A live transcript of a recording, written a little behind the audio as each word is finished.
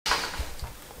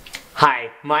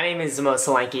Hi, my name is Zamil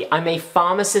Solanki. I'm a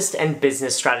pharmacist and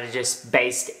business strategist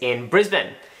based in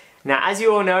Brisbane. Now, as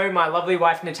you all know, my lovely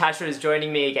wife Natasha is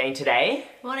joining me again today.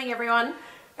 Morning, everyone.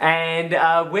 And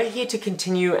we're here to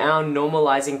continue our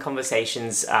normalizing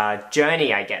conversations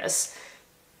journey, I guess.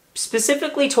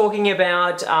 Specifically talking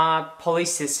about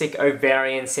Polycystic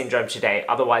Ovarian Syndrome today,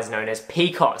 otherwise known as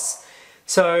PCOS.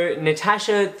 So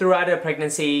Natasha, throughout her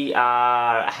pregnancy,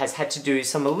 has had to do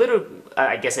some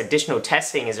additional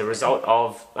testing as a result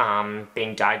of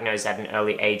being diagnosed at an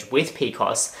early age with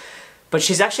PCOS. But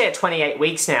she's actually at 28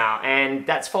 weeks now, and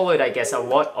that's followed, I guess, a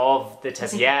lot of the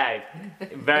tests. Yeah,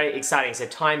 very exciting. So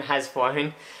time has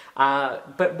flown.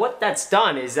 But what that's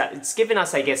done is that it's given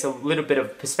us, I guess, a little bit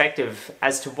of perspective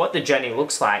as to what the journey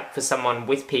looks like for someone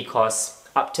with PCOS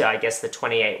up to, I guess, the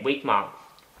 28-week mark.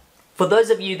 For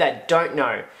those of you that don't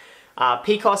know,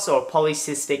 PCOS or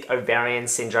Polycystic Ovarian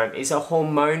Syndrome is a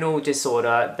hormonal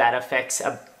disorder that affects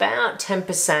about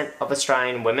 10% of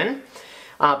Australian women,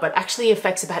 but actually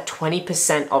affects about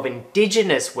 20% of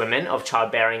Indigenous women of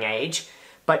childbearing age.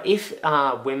 But if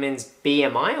women's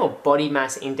BMI or body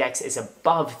mass index is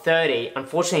above 30,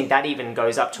 unfortunately that even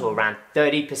goes up to around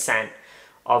 30%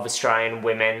 of Australian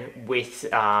women with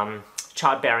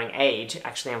childbearing age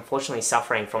actually unfortunately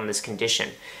suffering from this condition.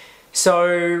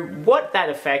 So what that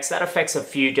affects a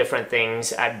few different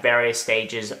things at various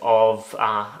stages of,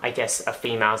 I guess, a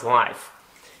female's life.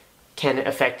 Can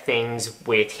affect things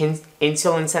with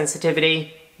insulin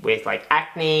sensitivity, with like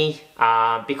acne,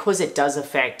 because it does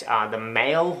affect the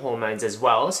male hormones as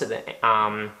well, so the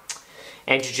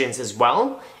androgens as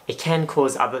well. It can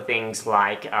cause other things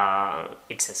like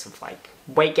excessive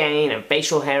weight gain and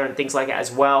facial hair and things like that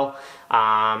as well,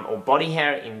 or body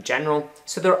hair in general.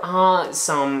 So there are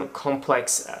some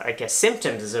complex, I guess,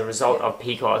 symptoms as a result of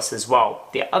PCOS as well.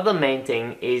 The other main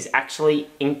thing is actually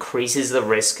increases the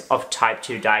risk of type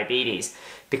 2 diabetes,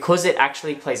 because it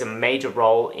actually plays a major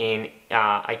role in,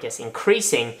 I guess,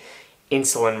 increasing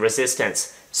insulin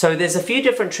resistance. So there's a few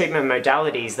different treatment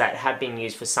modalities that have been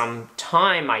used for some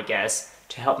time, I guess,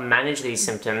 to help manage these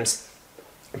symptoms.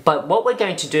 But what we're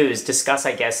going to do is discuss,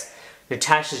 I guess,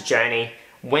 Natasha's journey,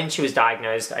 when she was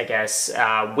diagnosed, I guess,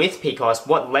 with PCOS,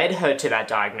 what led her to that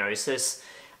diagnosis,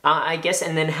 I guess,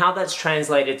 and then how that's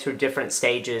translated through different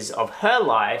stages of her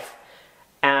life,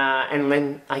 and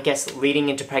then, I guess, leading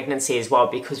into pregnancy as well,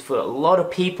 because for a lot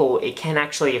of people, it can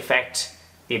actually affect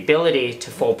the ability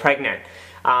to fall pregnant.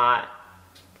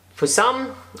 For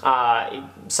some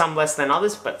less than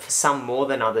others, but for some more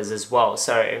than others as well.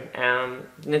 So,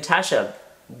 Natasha,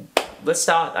 let's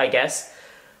start, I guess.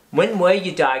 When were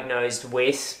you diagnosed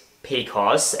with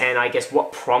PCOS, and I guess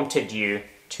what prompted you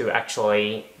to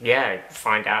actually,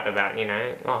 find out about,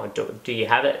 do you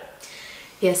have it?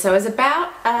 Yeah, so it was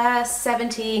about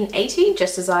 17, 18,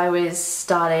 just as I was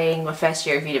starting my first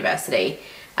year of university.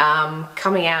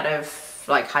 Coming out of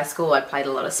high school, I played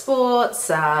a lot of sports,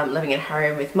 living at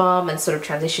home with mom, and sort of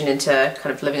transitioned into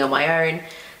kind of living on my own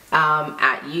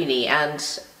at uni.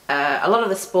 And a lot of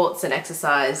the sports and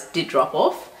exercise did drop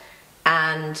off,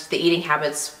 and the eating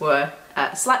habits were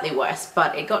slightly worse,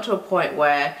 but it got to a point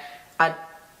where I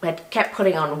had kept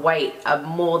putting on weight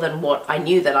more than what I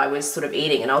knew that I was sort of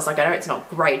eating, and I was like, I know it's not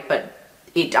great, but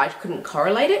I couldn't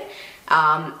correlate it,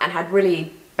 and had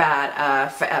really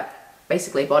bad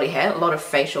basically body hair, a lot of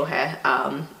facial hair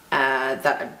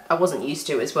that I wasn't used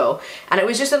to as well. And it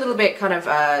was just a little bit kind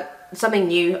of something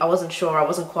new. I wasn't sure, I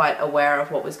wasn't quite aware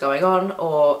of what was going on,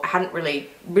 or hadn't really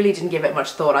didn't give it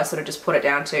much thought. I sort of just put it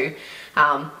down to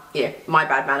my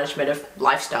bad management of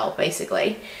lifestyle,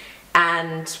 basically.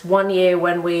 And one year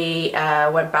when we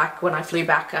when I flew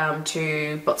back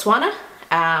to Botswana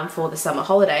for the summer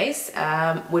holidays,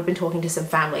 we'd been talking to some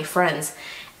family friends,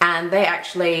 and they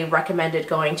actually recommended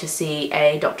going to see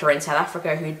a doctor in South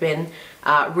Africa who'd been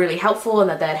really helpful, and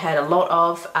that they'd had a lot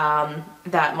of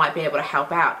that might be able to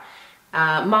help out.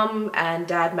 Mum and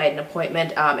Dad made an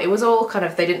appointment. It was all kind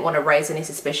of, they didn't want to raise any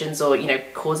suspicions or,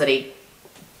 cause any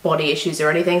body issues or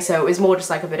anything, so it was more just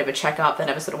like a bit of a checkup. They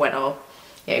never sort of went, oh,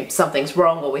 something's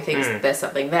wrong, or we think there's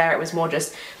something there. It was more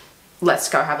just, let's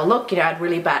go have a look. I had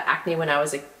really bad acne when I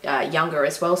was younger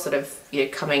as well, sort of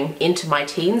coming into my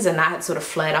teens, and that had sort of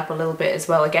flared up a little bit as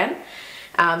well again.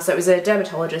 So it was a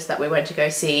dermatologist that we went to go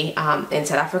see in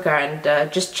South Africa,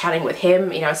 and just chatting with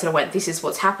him, I sort of went, this is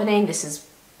what's happening, this is,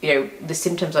 the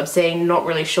symptoms I'm seeing, not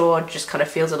really sure, just kind of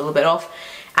feels a little bit off.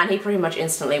 And he pretty much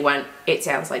instantly went, it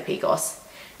sounds like PCOS.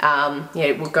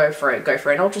 We'll go for an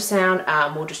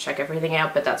ultrasound, we'll just check everything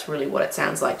out, but that's really what it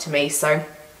sounds like to me. So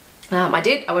I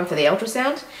went for the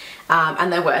ultrasound,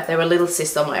 and there were little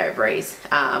cysts on my ovaries.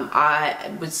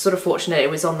 I was sort of fortunate, it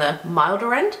was on the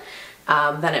milder end,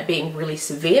 than it being really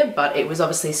severe, but it was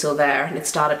obviously still there and it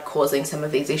started causing some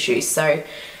of these issues. So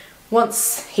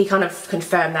once he kind of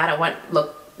confirmed that, I went,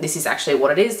 look, this is actually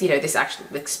what it is, you know, this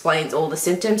actually explains all the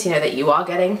symptoms, you know, that you are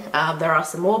getting. There are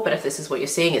some more, but if this is what you're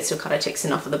seeing, it still kind of ticks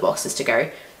enough of the boxes to go,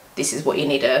 this is what you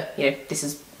need to, you know, this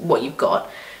is what you've got,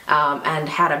 and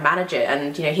how to manage it.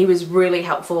 And, you know, he was really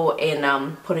helpful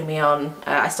in putting me on,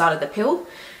 I started the pill,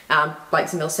 like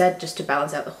Zamil said, just to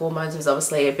balance out the hormones. There was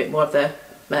obviously a bit more of the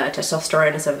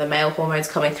testosterone and some of the male hormones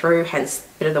coming through, hence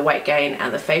a bit of the weight gain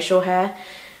and the facial hair.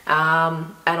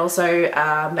 And also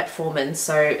metformin.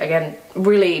 So again,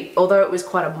 really, although it was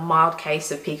quite a mild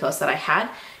case of PCOS that I had,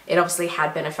 it obviously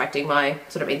had been affecting my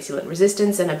sort of insulin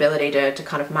resistance and ability to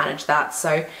kind of manage that.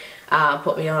 So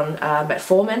put me on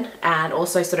metformin, and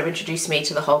also sort of introduced me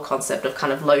to the whole concept of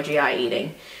kind of low GI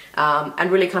eating,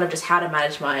 and really kind of just how to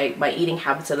manage my eating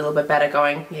habits a little bit better,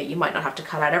 going, you know, you might not have to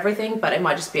cut out everything, but it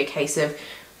might just be a case of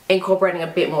incorporating a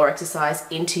bit more exercise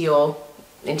into your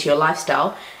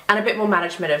lifestyle, and a bit more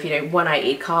management of, you know, when I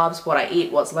eat carbs, what I eat,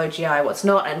 what's low GI, what's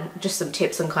not, and just some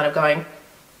tips on kind of going,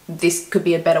 this could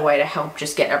be a better way to help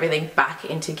just get everything back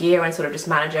into gear and sort of just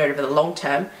manage it over the long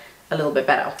term a little bit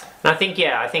better. And I think,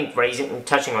 yeah, I think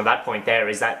touching on that point there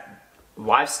is that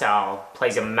lifestyle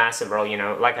plays a massive role. You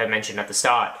know, like I mentioned at the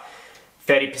start,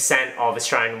 30% of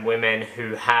Australian women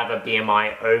who have a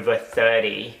BMI over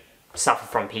 30 suffer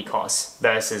from PCOS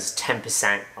versus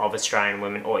 10% of Australian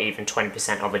women, or even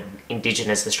 20% of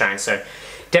Indigenous Australians. So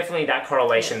definitely that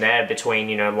correlation there between,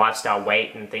 you know, lifestyle,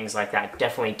 weight and things like that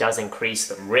definitely does increase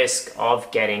the risk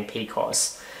of getting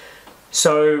PCOS.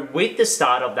 So with the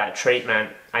start of that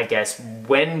treatment, I guess,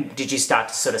 when did you start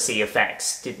to sort of see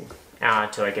effects to,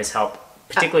 I guess, help,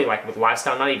 particularly like with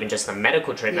lifestyle, not even just the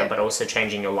medical treatment, but also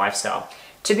changing your lifestyle?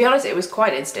 To be honest, it was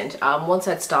quite instant. Once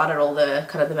I'd started all the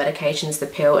kind of the medications, the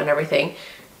pill and everything,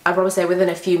 I'd probably say within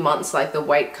a few months, like the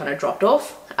weight kind of dropped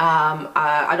off.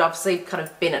 I'd obviously kind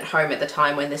of been at home at the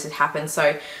time when this had happened,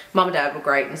 so mum and dad were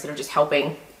great and sort of just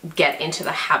helping get into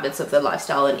the habits of the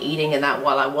lifestyle and eating and that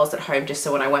while I was at home, just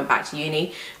so when I went back to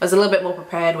uni, I was a little bit more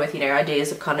prepared with, you know,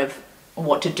 ideas of kind of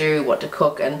what to do, what to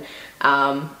cook, and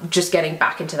just getting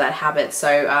back into that habit.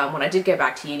 So when I did go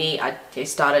back to uni, I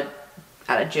started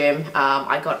at a gym.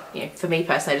 I got, you know, for me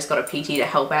personally, I just got a PT to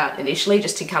help out initially,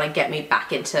 just to kind of get me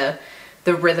back into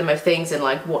the rhythm of things and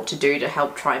like what to do to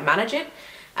help try and manage it.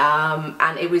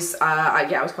 And it was,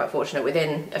 I was quite fortunate.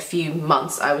 Within a few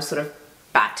months, I was sort of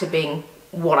back to being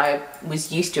what I was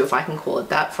used to, if I can call it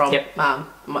that, from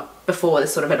before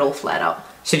this sort of had all flared up.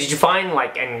 So did you find,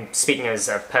 like, and speaking as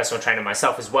a personal trainer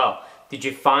myself as well, did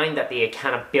you find that the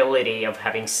accountability of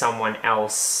having someone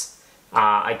else,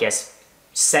 I guess,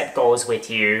 set goals with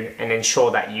you and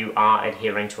ensure that you are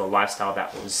adhering to a lifestyle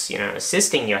that was, you know,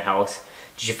 assisting your health,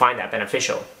 did you find that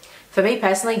beneficial? For me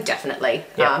personally, definitely.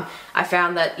 I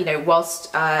found that, you know,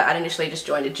 whilst I'd initially just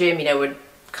joined a gym, you know, would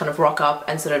kind of rock up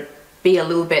and sort of be a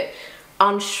little bit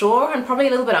unsure and probably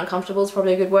a little bit uncomfortable is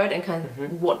probably a good word, and kind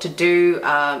of what to do,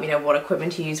 you know, what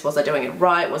equipment to use, was I doing it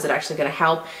right, was it actually going to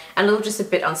help, and a little just a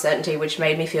bit uncertainty, which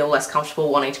made me feel less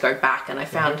comfortable wanting to go back. And I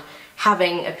found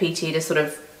having a PT to sort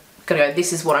of go,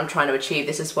 this is what I'm trying to achieve,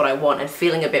 this is what I want, and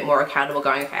feeling a bit more accountable,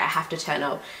 going, okay, I have to turn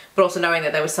up, but also knowing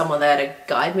that there was someone there to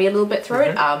guide me a little bit through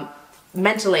it,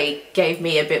 mentally gave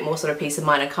me a bit more sort of peace of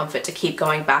mind and comfort to keep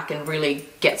going back and really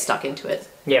get stuck into it.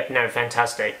 Yep, no,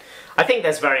 fantastic. I think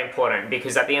that's very important,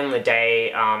 because at the end of the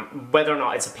day, whether or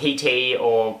not it's a PT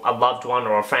or a loved one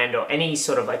or a friend or any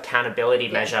sort of accountability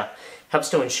measure helps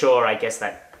to ensure, I guess,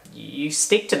 that you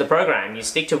stick to the program, you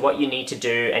stick to what you need to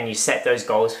do, and you set those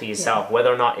goals for yourself,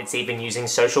 whether or not it's even using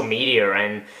social media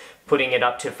and putting it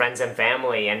up to friends and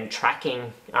family and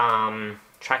tracking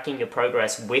your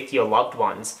progress with your loved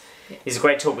ones is a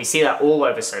great tool. We see that all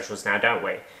over socials now, don't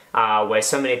we? Where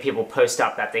so many people post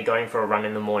up that they're going for a run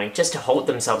in the morning just to hold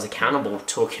themselves accountable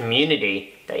to a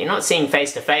community that you're not seeing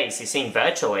face to face, you're seeing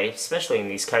virtually, especially in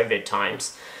these COVID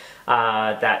times,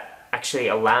 that actually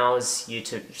allows you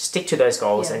to stick to those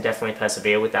goals and definitely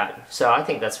persevere with that. So I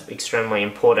think that's extremely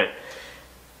important.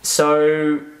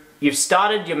 So you've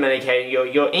started your medicating,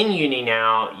 you're in uni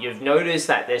now, you've noticed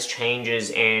that there's changes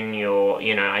in your,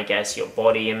 you know, I guess your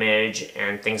body image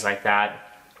and things like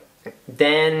that.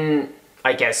 Then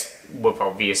I guess with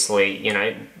obviously, you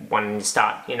know, wanting to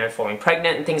start, you know, falling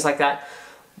pregnant and things like that.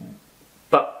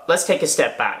 But let's take a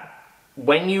step back.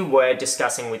 When you were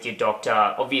discussing with your doctor,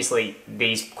 obviously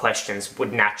these questions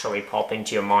would naturally pop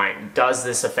into your mind. Does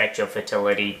this affect your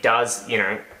fertility? Does, you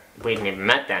know, we hadn't even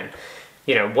met then.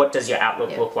 You know, what does your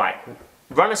outlook look like?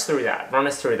 Run us through that. Run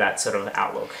us through that sort of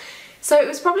outlook. So it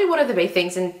was probably one of the big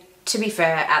things, and to be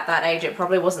fair, at that age, it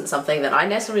probably wasn't something that I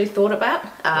necessarily thought about.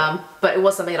 But it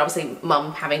was something that obviously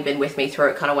Mum, having been with me through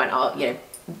it, kind of went, oh, you know,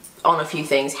 on a few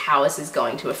things, how is this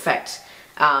going to affect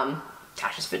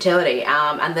Tasha's fertility?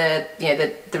 And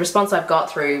the response I've got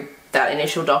through that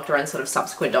initial doctor and sort of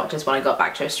subsequent doctors when I got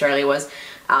back to Australia was,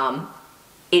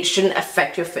 it shouldn't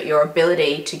affect your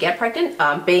ability to get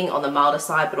pregnant. Being on the milder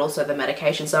side, but also the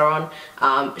medications they're on,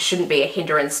 shouldn't be a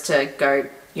hindrance to go,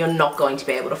 you're not going to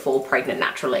be able to fall pregnant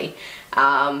naturally.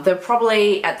 Though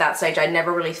probably at that stage I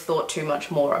never really thought too much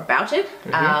more about it,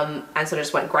 and sort of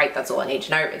just went, great, that's all I need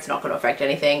to know, it's not going to affect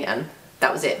anything, and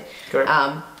that was it.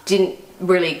 Didn't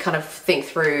really kind of think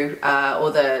through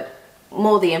or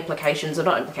the implications, or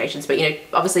not implications, but you know,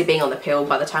 obviously being on the pill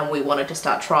by the time we wanted to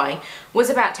start trying was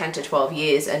about 10 to 12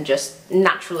 years, and just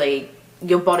naturally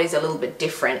your body's a little bit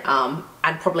different,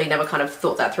 and probably never kind of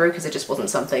thought that through because it just wasn't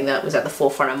something that was at the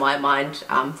forefront of my mind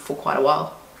for quite a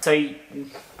while. So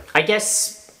I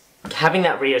guess having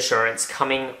that reassurance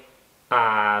coming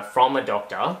from a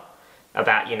doctor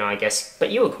about, you know, I guess,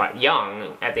 but you were quite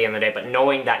young at the end of the day, but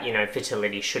knowing that, you know,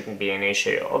 fertility shouldn't be an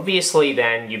issue. Obviously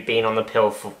then you've been on the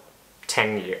pill for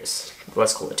 10 years,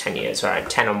 let's call it 10 years, right?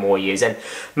 10 or more years. And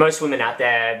most women out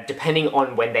there, depending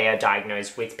on when they are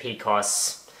diagnosed with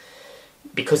PCOS,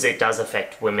 because it does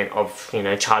affect women of, you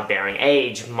know, childbearing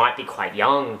age, might be quite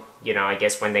young, you know, I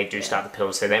guess when they do start the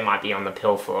pill. So they might be on the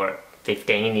pill for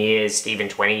 15 years, even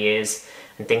 20 years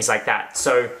and things like that.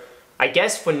 So I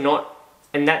guess for not,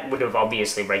 and that would have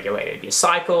obviously regulated your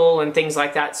cycle and things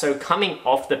like that. So coming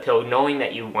off the pill, knowing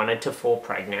that you wanted to fall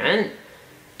pregnant,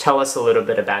 tell us a little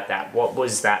bit about that. What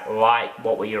was that like?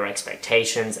 What were your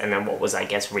expectations? And then what was, I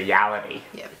guess, reality?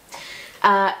 Yeah.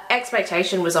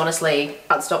 Expectation was honestly,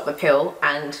 I'd stop the pill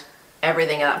and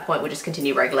everything at that point would just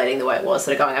continue regulating the way it was.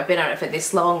 Sort of going, I've been on it for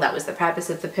this long, that was the purpose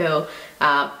of the pill,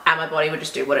 and my body would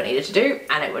just do what it needed to do,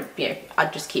 and it would, you know,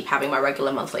 I'd just keep having my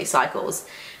regular monthly cycles.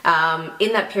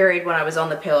 In that period when I was on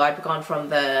the pill, I'd gone from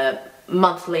the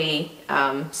monthly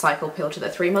cycle pill to the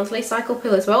 3-monthly cycle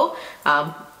pill as well.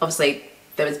 Obviously,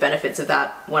 there was benefits of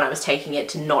that when I was taking it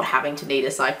to not having to need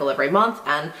a cycle every month.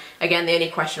 And again, the only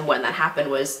question when that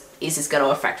happened was, is this going to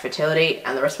affect fertility?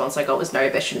 And the response I got was no,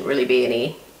 there shouldn't really be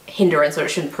any hindrance, or it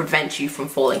shouldn't prevent you from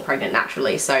falling pregnant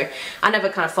naturally. So I never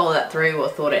kind of followed that through or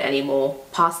thought it any more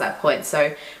past that point.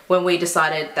 So when we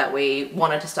decided that we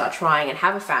wanted to start trying and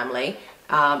have a family,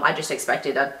 I just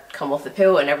expected I'd come off the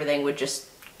pill and everything would just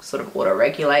sort of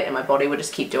auto-regulate and my body would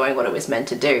just keep doing what it was meant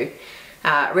to do.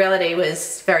 Reality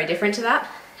was very different to that.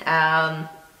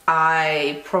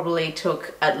 I probably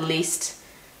took at least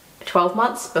 12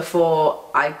 months before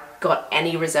I got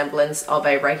any resemblance of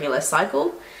a regular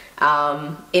cycle.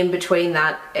 In between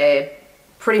that,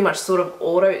 pretty much sort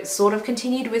of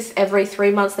continued with every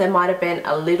 3 months. There might have been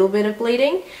a little bit of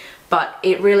bleeding, but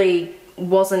it really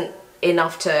wasn't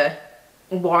enough to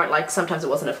warrant, like, sometimes it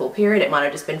wasn't a full period, it might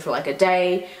have just been for like a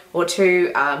day or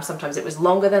two. Sometimes it was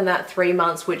longer than that, 3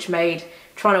 months, which made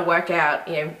trying to work out,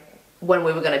 you know, when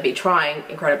we were going to be trying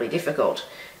incredibly difficult.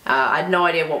 I had no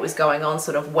idea what was going on,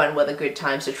 sort of when were the good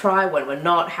times to try, when were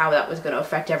not, how that was going to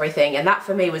affect everything, and that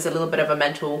for me was a little bit of a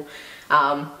mental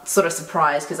sort of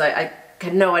surprise, because I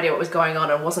had no idea what was going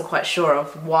on and wasn't quite sure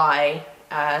of why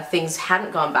things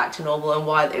hadn't gone back to normal and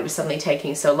why it was suddenly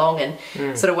taking so long,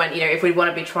 and sort of went, you know, if we want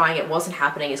to be trying, it wasn't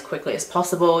happening as quickly as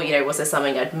possible, you know, was there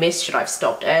something I'd missed, should I have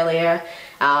stopped earlier,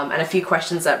 and a few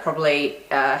questions that probably,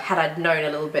 had I known a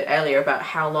little bit earlier about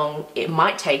how long it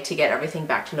might take to get everything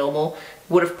back to normal,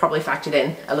 would have probably factored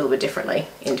in a little bit differently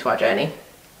into our journey.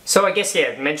 So I guess,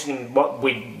 yeah, mentioning what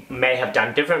we may have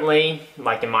done differently,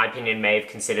 like in my opinion, may have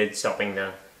considered stopping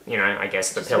the, you know, I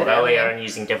guess the pill earlier and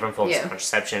using different forms of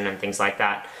contraception and things like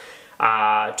that,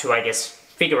 to, I guess,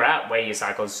 figure out where your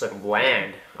cycles sort of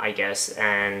land, I guess,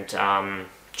 and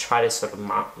try to sort of,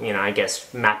 you know, I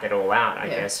guess, map it all out, I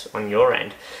guess, on your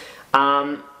end.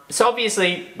 So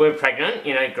obviously we're pregnant,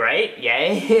 you know, great,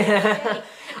 yay.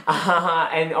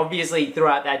 And obviously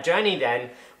throughout that journey then,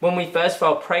 when we first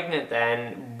fell pregnant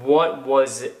then, what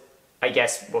was, I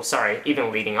guess, well, sorry,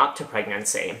 even leading up to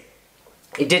pregnancy,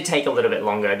 it did take a little bit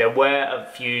longer. There were a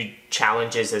few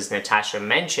challenges, as Natasha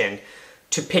mentioned,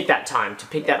 to pick that time, to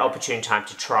pick that opportune time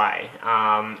to try.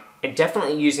 And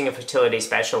definitely using a fertility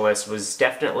specialist was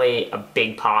definitely a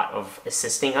big part of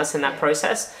assisting us in that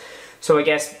process. So I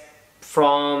guess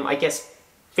from, I guess,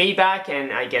 feedback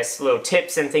and I guess little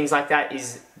tips and things like that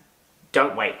is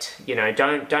don't wait, you know,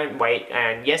 don't wait.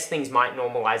 And yes, things might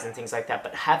normalize and things like that,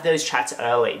 but have those chats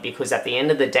early, because at the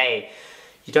end of the day,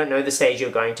 You don't know the stage you're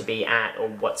going to be at or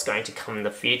what's going to come in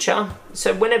the future.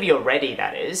 So whenever you're ready,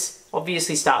 that is,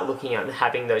 obviously start looking at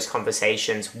having those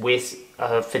conversations with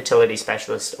a fertility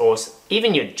specialist or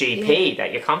even your GP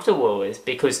that you're comfortable with,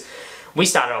 because we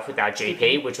started off with our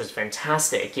GP, which was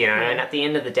fantastic, you know, and at the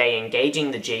end of the day,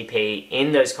 engaging the GP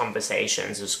in those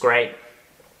conversations was great.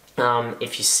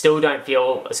 If you still don't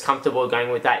feel as comfortable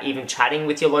going with that, even chatting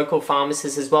with your local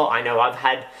pharmacist as well. I know I've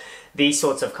had these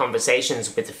sorts of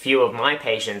conversations with a few of my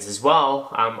patients as well,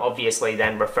 obviously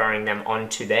then referring them on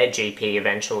to their GP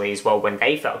eventually as well when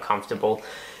they felt comfortable.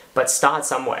 But start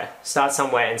somewhere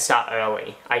and start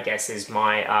early, I guess, is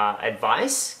my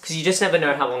advice, because you just never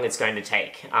know how long it's going to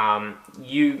take.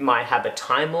 You might have a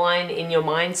timeline in your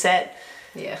mindset.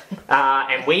 Yeah.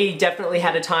 And we definitely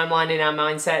had a timeline in our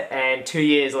mindset, and 2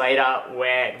 years later,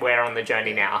 we're on the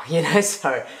journey now, you know,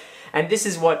 so. And this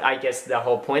is what I guess the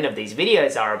whole point of these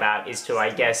videos are about, is to, I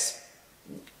guess,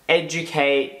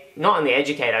 educate, not only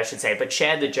educate, I should say, but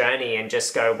share the journey and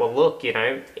just go, well, look, you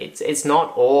know, it's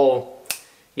not all,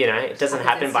 you know, it doesn't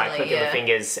happen by a click of the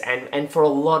fingers. And for a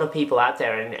lot of people out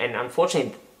there, and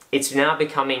unfortunately, it's now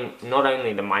becoming not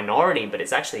only the minority, but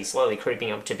it's actually slowly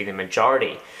creeping up to be the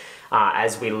majority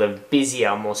as we live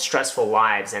busier, more stressful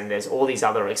lives, and there's all these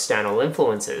other external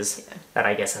influences that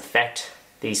I guess affect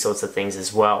these sorts of things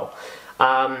as well.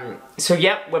 So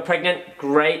yeah, we're pregnant,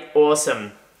 great,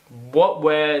 awesome. What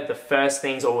were the first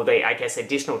things, or the, I guess,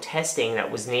 additional testing that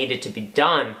was needed to be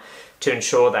done to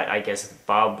ensure that, I guess, the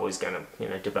bub was going to, you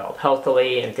know, develop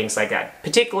healthily and things like that?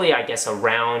 Particularly, I guess,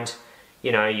 around,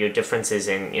 you know, your differences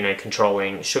in, you know,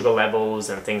 controlling sugar levels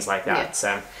and things like that.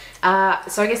 So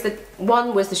I guess the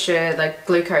one was the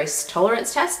glucose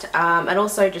tolerance test, and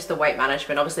also just the weight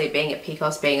management. Obviously, being at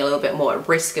PCOS, being a little bit more at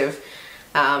risk of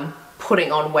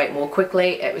putting on weight more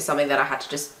quickly, it was something that I had to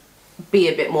just be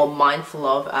a bit more mindful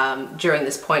of during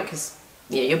this point, because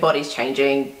you know, your body's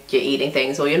changing, you're eating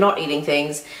things or you're not eating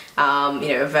things, you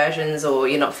know, aversions, or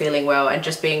you're not feeling well, and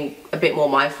just being a bit more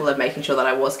mindful of making sure that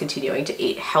I was continuing to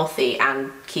eat healthy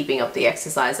and keeping up the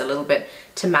exercise a little bit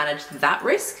to manage that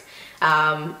risk.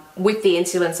 With the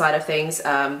insulin side of things,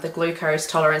 the glucose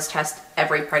tolerance test,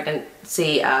 every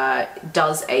pregnancy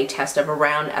does a test of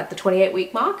around at the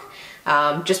 28-week mark,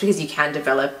 just because you can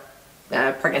develop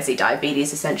pregnancy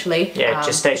diabetes, essentially. Yeah,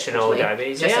 gestational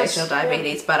diabetes. Gestational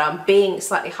diabetes, but being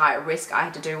slightly higher risk, I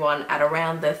had to do one at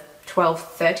around the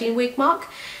 12-13-week mark,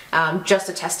 just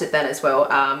to test it then as well.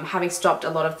 Having stopped a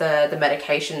lot of the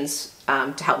medications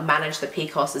to help manage the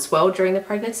PCOS as well during the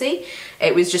pregnancy,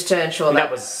 it was just to ensure that...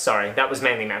 that was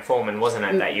mainly metformin, wasn't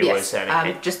it, that you were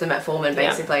serving? Just the metformin,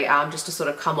 basically, just to sort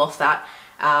of come off that.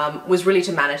 Was really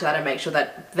to manage that and make sure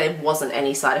that there wasn't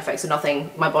any side effects, or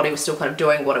nothing. My body was still kind of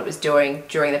doing what it was doing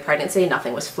during the pregnancy,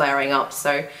 nothing was flaring up.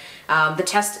 So the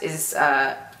test is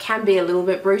can be a little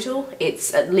bit brutal.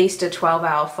 It's at least a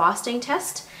 12-hour fasting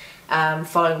test,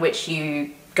 following which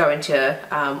you go into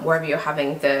wherever you're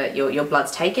having your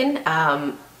bloods taken.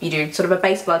 You do sort of a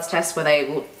base bloods test where they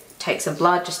will take some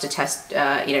blood just to test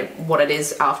you know, what it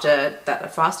is after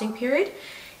that fasting period.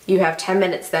 You have 10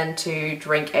 minutes then to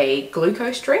drink a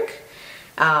glucose drink.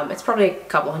 It's probably a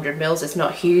couple hundred mils, it's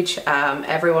not huge.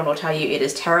 Everyone will tell you it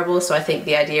is terrible, so I think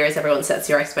the idea is everyone sets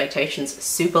your expectations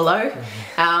super low.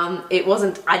 I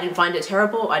didn't find it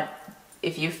terrible.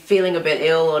 If you're feeling a bit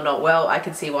ill or not well, I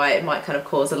can see why it might kind of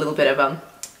cause a little bit of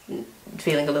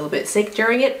feeling a little bit sick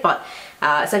during it, but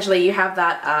essentially you have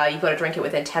that, you've got to drink it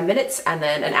within 10 minutes, and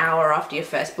then an hour after your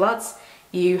first bloods,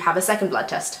 you have a second blood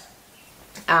test.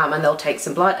 And they'll take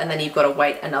some blood, and then you've got to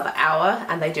wait another hour,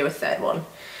 and they do a third one.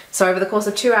 So over the course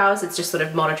of 2 hours, it's just sort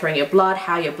of monitoring your blood,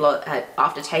 how your blood,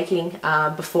 after taking,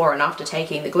 before and after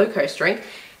taking the glucose drink,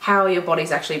 how your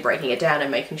body's actually breaking it down and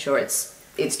making sure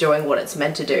it's doing what it's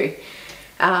meant to do.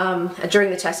 During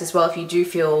the test as well, if you do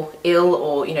feel ill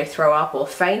or, you know, throw up or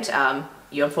faint,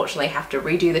 you unfortunately have to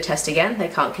redo the test again. They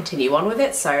can't continue on with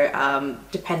it. So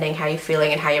depending how you're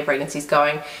feeling and how your pregnancy's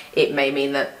going, it may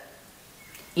mean that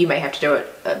you may have to do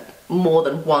it more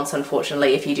than once,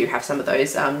 unfortunately, if you do have some of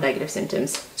those negative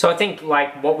symptoms. So I think,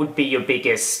 like, what would be your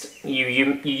biggest, you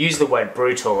use the word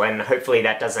brutal, and hopefully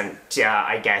that doesn't,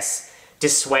 I guess,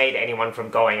 dissuade anyone from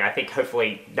going. I think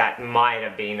hopefully that might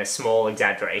have been a small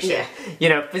exaggeration. Yeah. You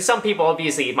know, for some people,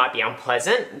 obviously it might be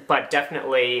unpleasant, but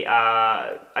definitely,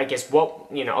 I guess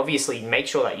obviously make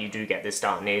sure that you do get this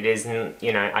done. It isn't,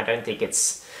 you know, I don't think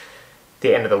it's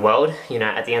the end of the world. You know,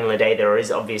 at the end of the day, there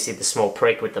is obviously the small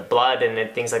prick with the blood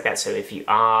and things like that. So if you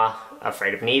are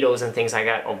afraid of needles and things like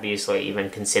that, obviously even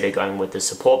consider going with the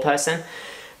support person.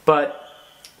 But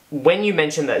when you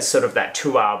mentioned that sort of that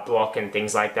 2-hour block and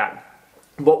things like that,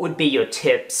 what would be your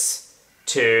tips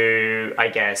to, I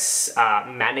guess,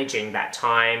 managing that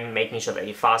time, making sure that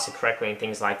you fasted correctly and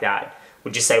things like that?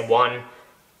 Would you say one,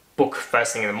 book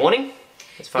first thing in the morning?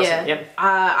 Yeah, yep.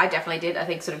 I definitely did. I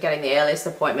think sort of getting the earliest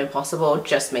appointment possible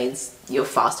just means your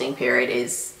fasting period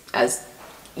is as,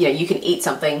 you know, you can eat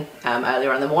something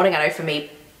earlier in the morning. I know for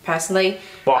me personally,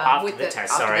 well, after the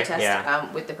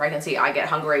test, with the pregnancy, I get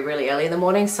hungry really early in the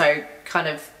morning. So kind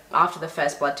of after the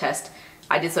first blood test,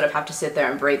 I did sort of have to sit there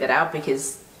and breathe it out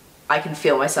because I can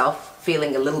feel myself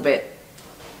feeling a little bit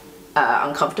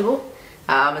uncomfortable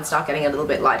and start getting a little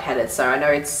bit lightheaded. So I know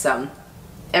it's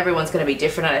everyone's going to be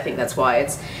different, and I think that's why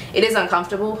it is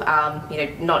uncomfortable. You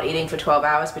know, not eating for 12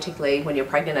 hours, particularly when you're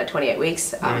pregnant at 28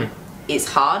 weeks, is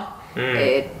hard.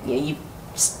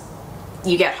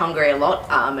 You get hungry a lot,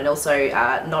 and also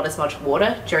not as much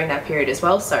water during that period as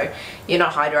well. So you're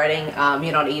not hydrating,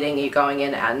 you're not eating, you're going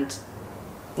in and,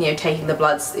 you know, taking the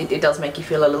bloods. It does make you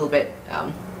feel a little bit,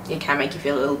 it can make you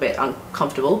feel a little bit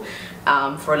uncomfortable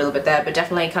for a little bit there. But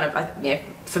definitely kind of, you know,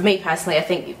 for me personally, I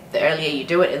think the earlier you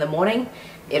do it in the morning,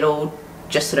 it'll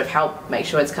just sort of help make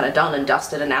sure it's kind of done and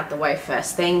dusted and out the way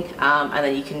first thing, and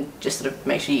then you can just sort of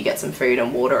make sure you get some food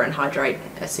and water and hydrate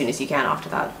as soon as you can after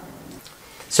that.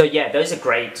 So yeah, those are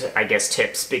great, I guess,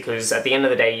 tips, because at the end of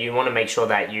the day, you want to make sure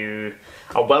that you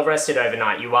are well rested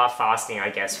overnight. You are fasting, I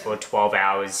guess, for 12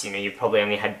 hours. You know, you've probably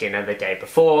only had dinner the day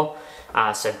before,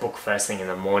 so book first thing in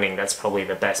the morning. That's probably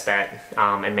the best bet,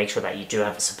 and make sure that you do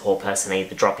have a support person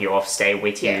either drop you off, stay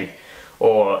with you,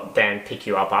 or then pick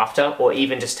you up after, or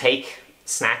even just take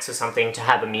snacks or something to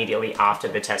have immediately after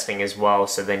the testing as well,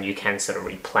 so then you can sort of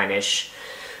replenish,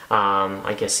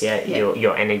 I guess,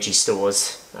 your energy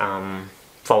stores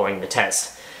following the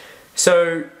test.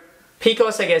 So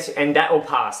PCOS, I guess, and that all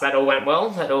passed, that all went well,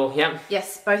 that all, yeah?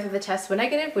 Yes, both of the tests were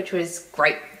negative, which was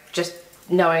great, just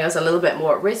knowing I was a little bit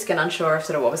more at risk and unsure of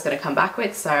sort of what was going to come back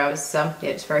with. So I was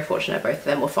just very fortunate both of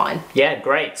them were fine. Yeah,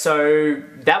 great. So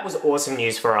that was awesome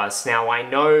news for us. Now I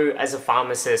know as a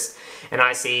pharmacist, and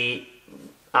I see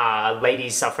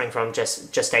ladies suffering from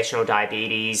gestational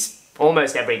diabetes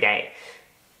almost every day.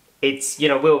 It's, you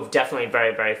know, we're definitely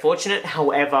very, very fortunate.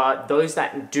 However, those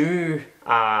that do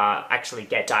actually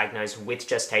get diagnosed with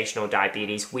gestational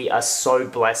diabetes, we are so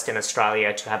blessed in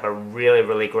Australia to have a really,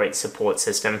 really great support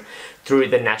system through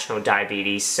the National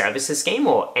Diabetes Services Scheme,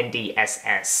 or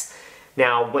NDSS.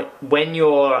 Now, when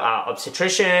your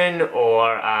obstetrician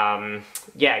or,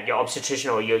 your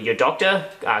obstetrician or your doctor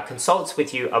consults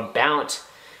with you about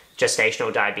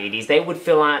gestational diabetes, they would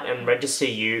fill out and register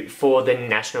you for the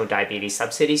National Diabetes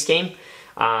Subsidy Scheme,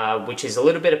 which is a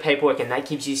little bit of paperwork, and that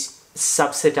gives you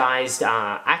subsidized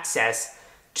access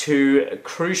to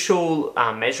crucial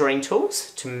measuring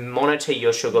tools to monitor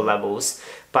your sugar levels,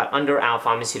 but under our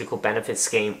pharmaceutical benefits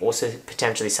scheme, also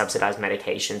potentially subsidized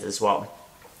medications as well.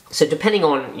 So depending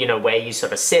on, you know, where you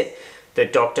sort of sit, the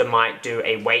doctor might do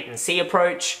a wait and see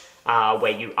approach,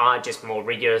 where you are just more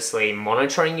rigorously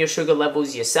monitoring your sugar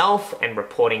levels yourself and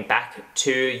reporting back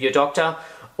to your doctor,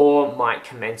 or might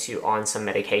commence you on some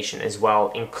medication as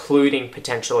well, including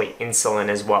potentially insulin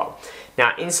as well.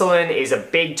 Now, insulin is a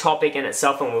big topic in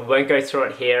itself, and we won't go through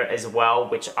it here as well,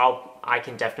 which I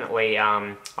can definitely,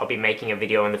 I'll be making a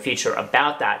video in the future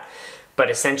about that.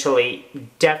 But essentially,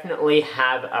 definitely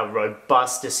have a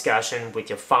robust discussion with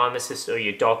your pharmacist or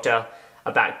your doctor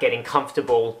about getting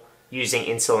comfortable using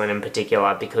insulin in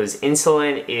particular, because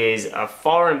insulin is a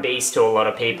foreign beast to a lot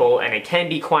of people, and it can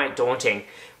be quite daunting,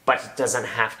 but it doesn't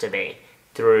have to be.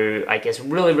 Through, I guess,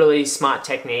 really, really smart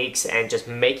techniques and just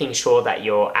making sure that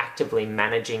you're actively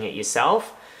managing it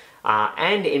yourself,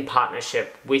 and in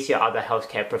partnership with your other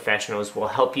healthcare professionals, will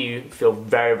help you feel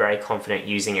very, very confident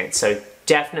using it. So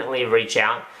definitely reach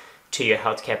out to your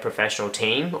healthcare professional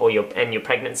team or your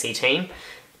pregnancy team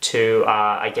to,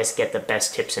 I guess, get the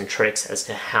best tips and tricks as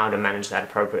to how to manage that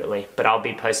appropriately. But I'll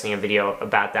be posting a video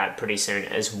about that pretty soon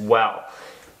as well.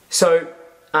 So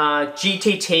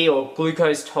GTT, or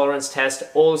glucose tolerance test,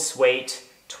 all sweet,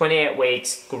 28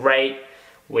 weeks, great.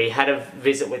 We had a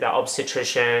visit with our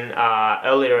obstetrician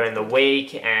earlier in the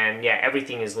week, and yeah,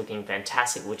 everything is looking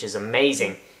fantastic, which is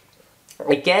amazing.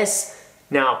 I guess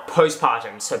now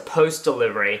postpartum, so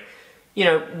post-delivery, you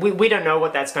know, we don't know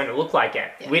what that's going to look like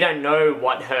yet. Yeah. We don't know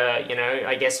what her, you know,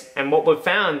 I guess, and what we've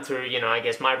found through, you know, I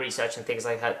guess my research and things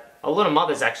like that, a lot of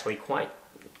mothers actually quite,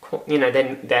 you know,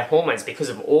 their hormones, because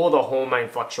of all the hormone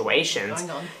fluctuations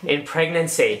in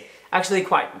pregnancy,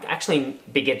 actually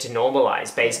begin to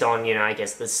normalize based on, you know, I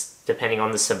guess this, depending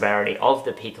on the severity of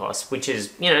the PCOS, which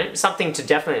is, you know, something to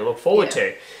definitely look forward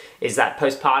to. is that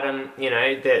postpartum, you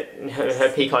know, that her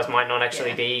PCOS might not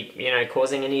actually be, you know,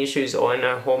 causing any issues, or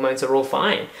her hormones are all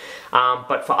fine.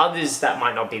 But for others, that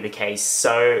might not be the case.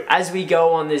 So as we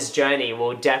go on this journey,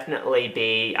 we'll definitely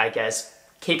be, I guess,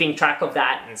 keeping track of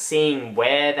that and seeing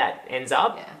where that ends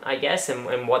up, I guess,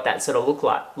 and what that sort of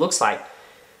looks like.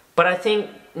 But I think,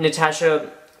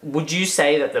 Natasha, would you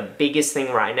say that the biggest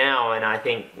thing right now, and I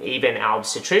think even our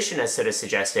obstetrician has sort of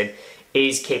suggested,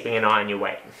 is keeping an eye on your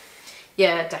weight?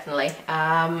 Yeah, definitely.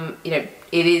 You know,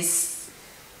 it is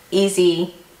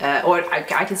easy, or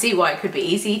I can see why it could be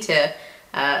easy to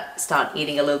start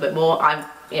eating a little bit more. I'm,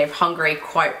 you know, hungry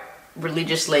quite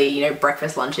religiously, you know,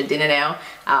 breakfast, lunch and dinner now.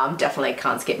 Definitely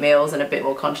can't skip meals, and a bit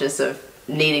more conscious of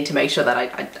needing to make sure that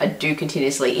I do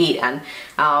continuously eat. And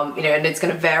you know, and it's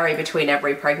going to vary between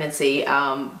every pregnancy,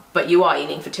 but you are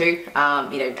eating for two, you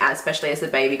know, especially as the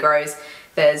baby grows.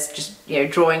 There's just, you know,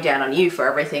 drawing down on you for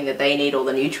everything that they need, all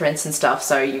the nutrients and stuff,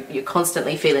 so you're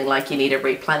constantly feeling like you need to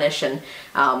replenish and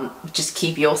just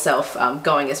keep yourself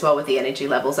going as well with the energy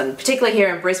levels. And particularly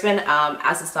here in Brisbane,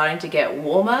 as it's starting to get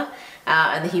warmer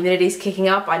and the humidity's kicking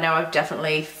up, I know I've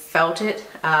definitely felt it,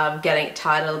 getting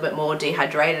tired a little bit more,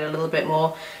 dehydrated a little bit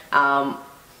more,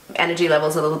 energy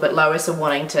levels a little bit lower, so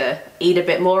wanting to eat a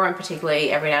bit more, and particularly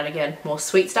every now and again more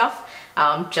sweet stuff.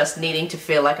 Just needing to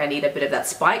feel like I need a bit of that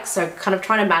spike, so kind of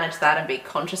trying to manage that and be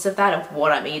conscious of that, of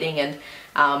what I'm eating,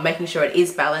 and making sure it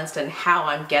is balanced and how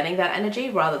I'm getting that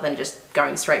energy, rather than just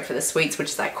going straight for the sweets, which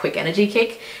is that quick energy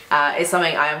kick, is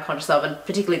something I am conscious of. And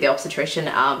particularly the obstetrician,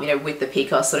 you know, with the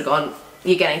PCOS sort of gone,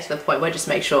 you're getting to the point where just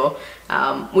make sure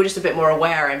we're just a bit more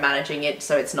aware and managing it,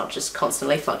 so it's not just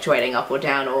constantly fluctuating up or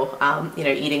down, or you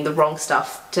know, eating the wrong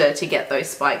stuff to get those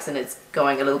spikes and it's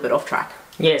going a little bit off track.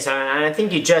 Yeah, so, and I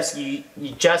think you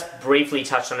just briefly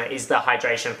touched on it, is the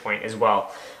hydration point as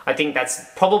well. I think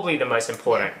that's probably the most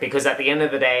important, because at the end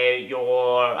of the day,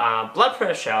 your blood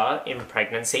pressure in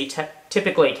pregnancy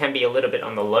typically can be a little bit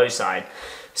on the low side.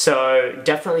 So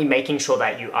definitely making sure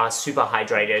that you are super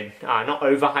hydrated, not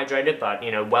overhydrated, but,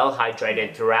 you know, well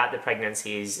hydrated throughout the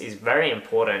pregnancy is very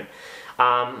important.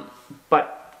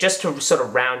 But just to sort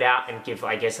of round out and give,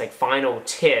 I guess, like final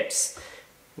tips,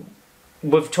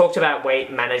 we've talked about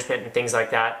weight management and things like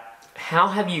that. How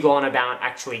have you gone about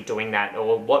actually doing that,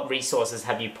 or what resources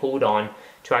have you pulled on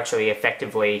to actually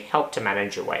effectively help to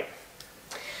manage your weight?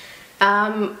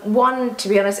 One, to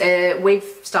be honest, we've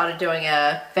started doing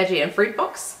a veggie and fruit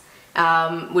box,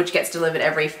 which gets delivered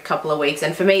every couple of weeks.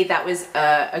 And for me, that was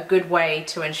a good way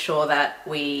to ensure that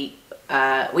we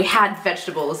had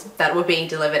vegetables that were being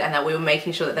delivered, and that we were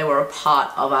making sure that they were a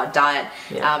part of our diet.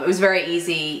 It was very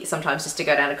easy sometimes just to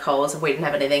go down to Coles if we didn't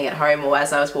have anything at home, or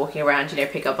as I was walking around, you know,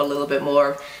 pick up a little bit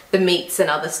more of the meats and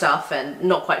other stuff, and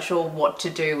not quite sure what to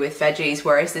do with veggies,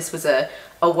 whereas this was a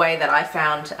way that I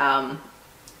found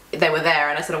they were there,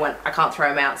 and I sort of went, I can't throw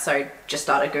them out, so just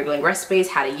started Googling recipes,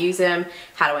 how to use them,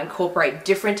 how to incorporate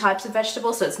different types of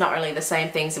vegetables, so it's not only the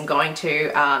same things I'm going to,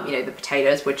 you know, the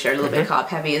potatoes, which are a little bit carb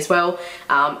heavy as well,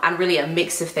 and really a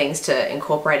mix of things to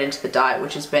incorporate into the diet,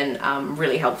 which has been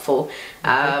really helpful.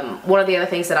 One of the other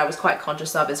things that I was quite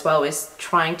conscious of as well is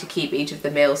trying to keep each of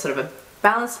the meals sort of a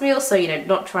balanced meal, so, you know,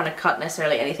 not trying to cut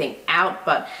necessarily anything out,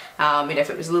 but you know, if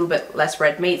it was a little bit less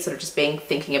red meat, sort of just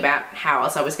thinking about how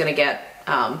else I was going to get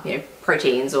you know,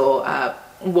 proteins, or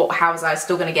how was I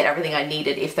still going to get everything I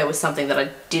needed if there was something that I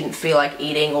didn't feel like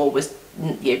eating, or was,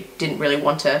 you know, didn't really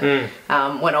want to,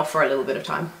 went off for a little bit of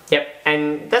time. Yep,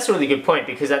 and that's a really good point,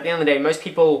 because at the end of the day, most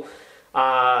people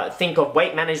think of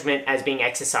weight management as being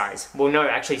exercise. Well, no,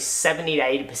 actually 70 to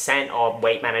 80% of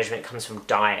weight management comes from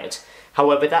diet.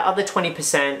 However, that other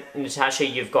 20%, Natasha,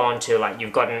 you've gotten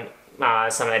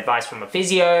some advice from a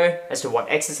physio as to what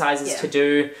exercises to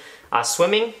do.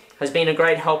 Swimming has been a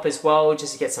great help as well,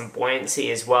 just to get some buoyancy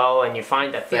as well, and you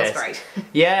find that feels great.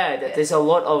 There's a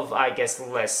lot of, I guess,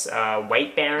 less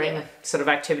weight-bearing sort of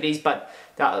activities. But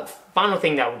the final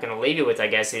thing that we're going to leave you with, I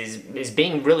guess, is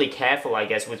being really careful, I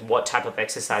guess, with what type of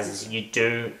exercises you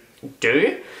do.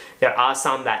 There are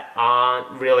some that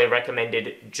aren't really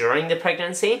recommended during the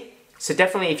pregnancy. So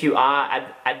definitely, if you are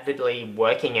avidly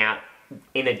working out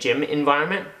in a gym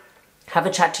environment, have a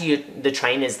chat to the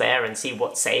trainers there and see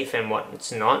what's safe and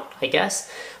what's not, I guess.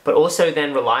 But also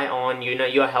then rely on, you know,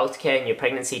 your healthcare and your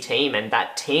pregnancy team, and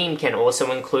that team can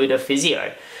also include a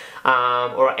physio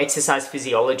or an exercise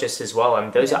physiologist as well.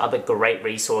 And those are other great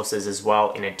resources as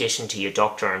well, in addition to your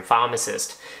doctor and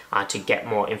pharmacist, to get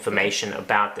more information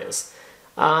about this.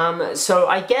 So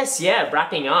I guess,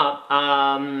 wrapping up,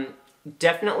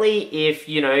 definitely if,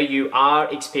 you know, you are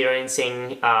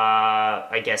experiencing,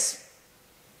 I guess,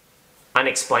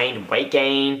 unexplained weight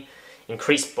gain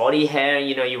increased body hair,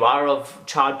 you know, you are of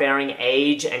childbearing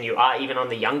age and you are even on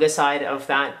the younger side of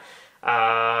that,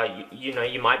 you know,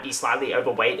 you might be slightly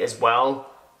overweight as well.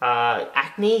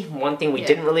 Acne, one thing we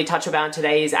didn't really touch about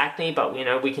today is acne, but you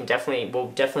know, we'll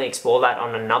definitely explore that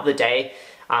on another day.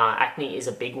 Acne is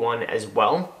a big one as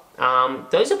well.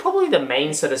 Those are probably the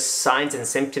main sort of signs and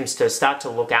symptoms to start to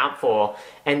look out for.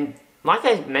 And like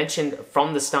I mentioned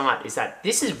from the start, is that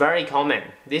this is very common.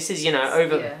 This is, you know,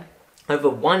 over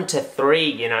 1 to 3,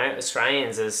 you know,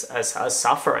 Australians are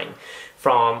suffering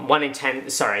from 1 in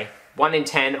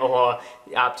 10 or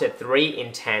up to 3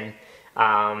 in 10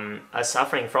 are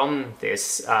suffering from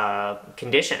this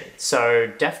condition.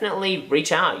 So definitely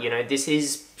reach out. You know, this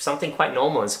is something quite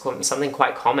normal. It's something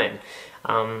quite common.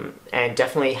 And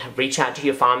definitely reach out to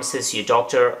your pharmacist, your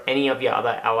doctor, any of your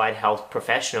other allied health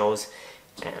professionals,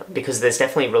 because there's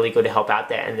definitely really good help out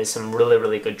there, and there's some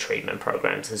really good treatment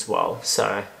programs as well.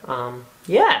 So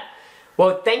yeah.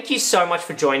 Well, thank you so much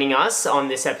for joining us on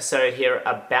this episode here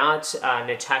about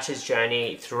Natasha's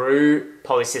journey through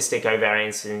Polycystic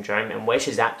Ovarian Syndrome and where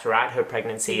she's at throughout her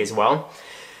pregnancy as well.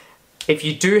 If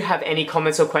you do have any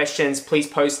comments or questions, please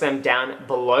post them down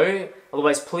below.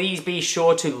 Otherwise, please be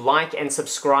sure to like and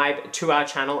subscribe to our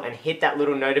channel and hit that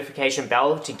little notification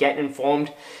bell to get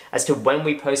informed as to when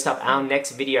we post up our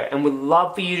next video. And we'd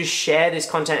love for you to share this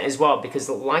content as well, because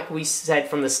like we said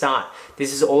from the start,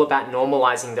 this is all about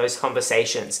normalizing those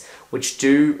conversations, which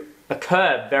do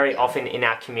occur very often in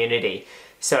our community.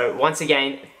 So once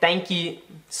again, thank you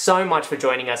so much for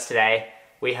joining us today.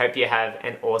 We hope you have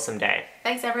an awesome day.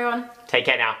 Thanks, everyone. Take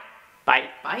care now. Bye.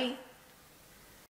 Bye.